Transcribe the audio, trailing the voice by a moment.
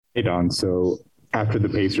Hey, Don. So after the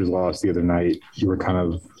Pacers lost the other night, you were kind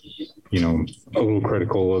of, a little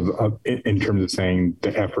critical in terms of saying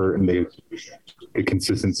the effort and the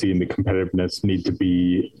consistency and the competitiveness need to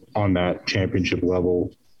be on that championship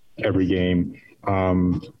level every game.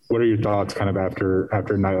 What are your thoughts kind of after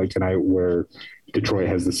a night like tonight where Detroit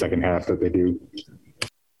has the second half that they do?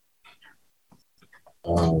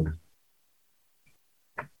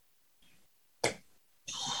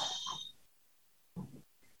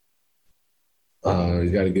 You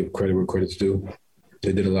got to give credit where credit's due.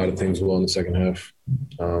 They did a lot of things well in the second half.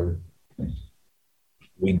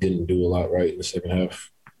 We didn't do a lot right in the second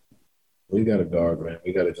half. We got to guard, man.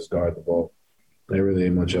 We got to just guard the ball. There really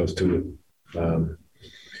ain't much else to it.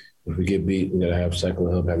 If we get beat, we got to have cycle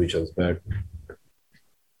and help have each other's back.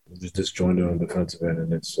 We're just disjointed on the defensive end,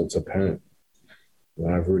 and it's apparent.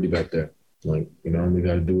 We have Rudy back there. We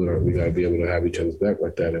got to do it, or we got to be able to have each other's back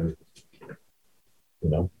like that. And,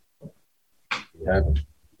 it happened.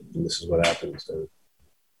 And this is what happens. So,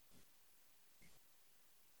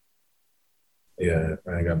 yeah,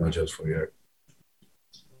 I ain't got much else for you.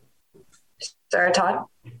 Sarah Todd?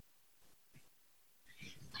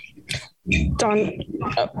 Don,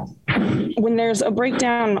 when there's a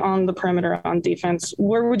breakdown on the perimeter on defense,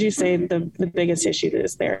 where would you say the biggest issue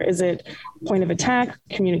is there? Is it point of attack,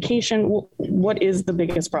 communication? What is the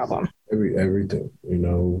biggest problem? Everything. We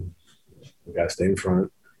got to stay in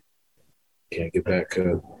front. Can't get back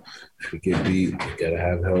up. If we get beat, we got to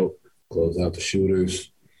have help, close out the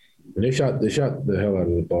shooters. And they shot the hell out of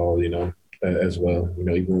the ball, as well.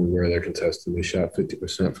 Even when we were there contesting, we shot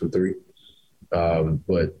 50% from three.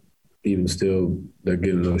 But even still, they're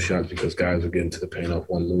getting those shots because guys are getting to the paint off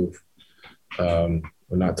one move.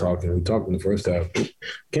 We're not talking. We talked in the first half.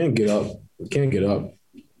 Can't get up. We can't get up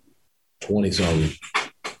 20-something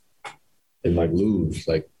and lose.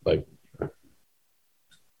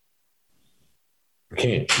 We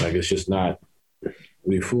can't. It's just not.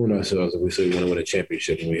 We're fooling ourselves if we say we want to win a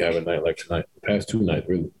championship and we have a night like tonight. The past two nights,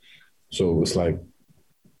 really. So it's at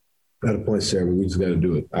a point, Sarah, we just got to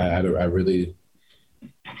do it. I really.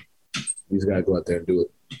 We just got to go out there and do it.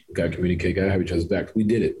 We got to communicate. Got to have each other's back. We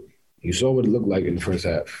did it. You saw what it looked like in the first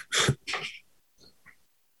half.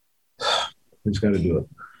 We just got to do it.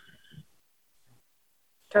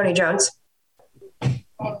 Tony Jones.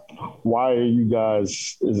 Why are you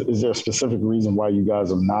guys? Is there a specific reason why you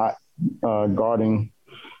guys are not guarding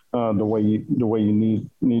the way you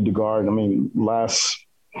need to guard? I mean, last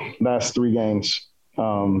three games,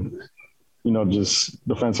 just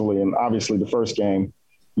defensively, and obviously the first game,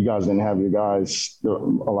 you guys didn't have your guys, a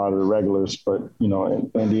lot of the regulars, but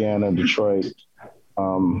in Indiana, Detroit,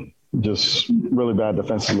 just really bad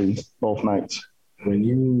defensively both nights. When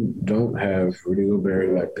you don't have Rudy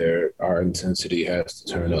Gobert back there, our intensity has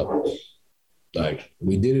to turn up.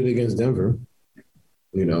 We did it against Denver.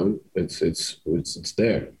 It's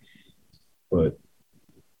there, but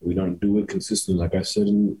we don't do it consistently. Like I said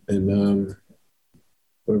in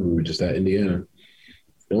where we were just at Indiana,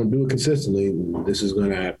 don't do it consistently. This is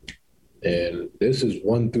going to happen, and this is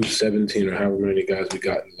 1 through 17 or however many guys we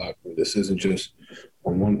got in the locker room. This isn't just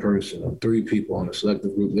on one person, on three people, on a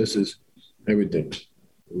selective group. This is everything.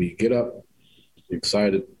 We get up,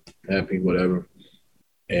 excited, happy, whatever,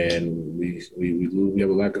 and we have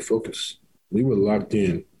a lack of focus. We were locked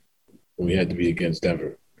in when we had to be against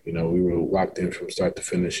Denver. We were locked in from start to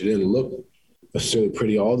finish. It didn't look necessarily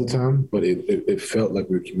pretty all the time, but it felt like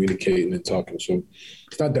we were communicating and talking. So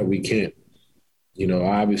it's not that we can't.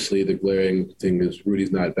 Obviously the glaring thing is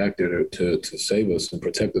Rudy's not back there to save us and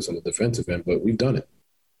protect us on the defensive end, but we've done it.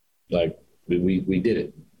 We did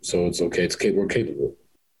it. So it's okay. We're capable.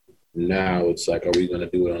 Now it's are we going to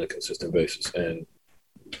do it on a consistent basis? And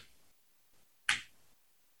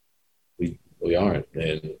we aren't.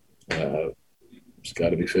 And it's got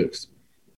to be fixed.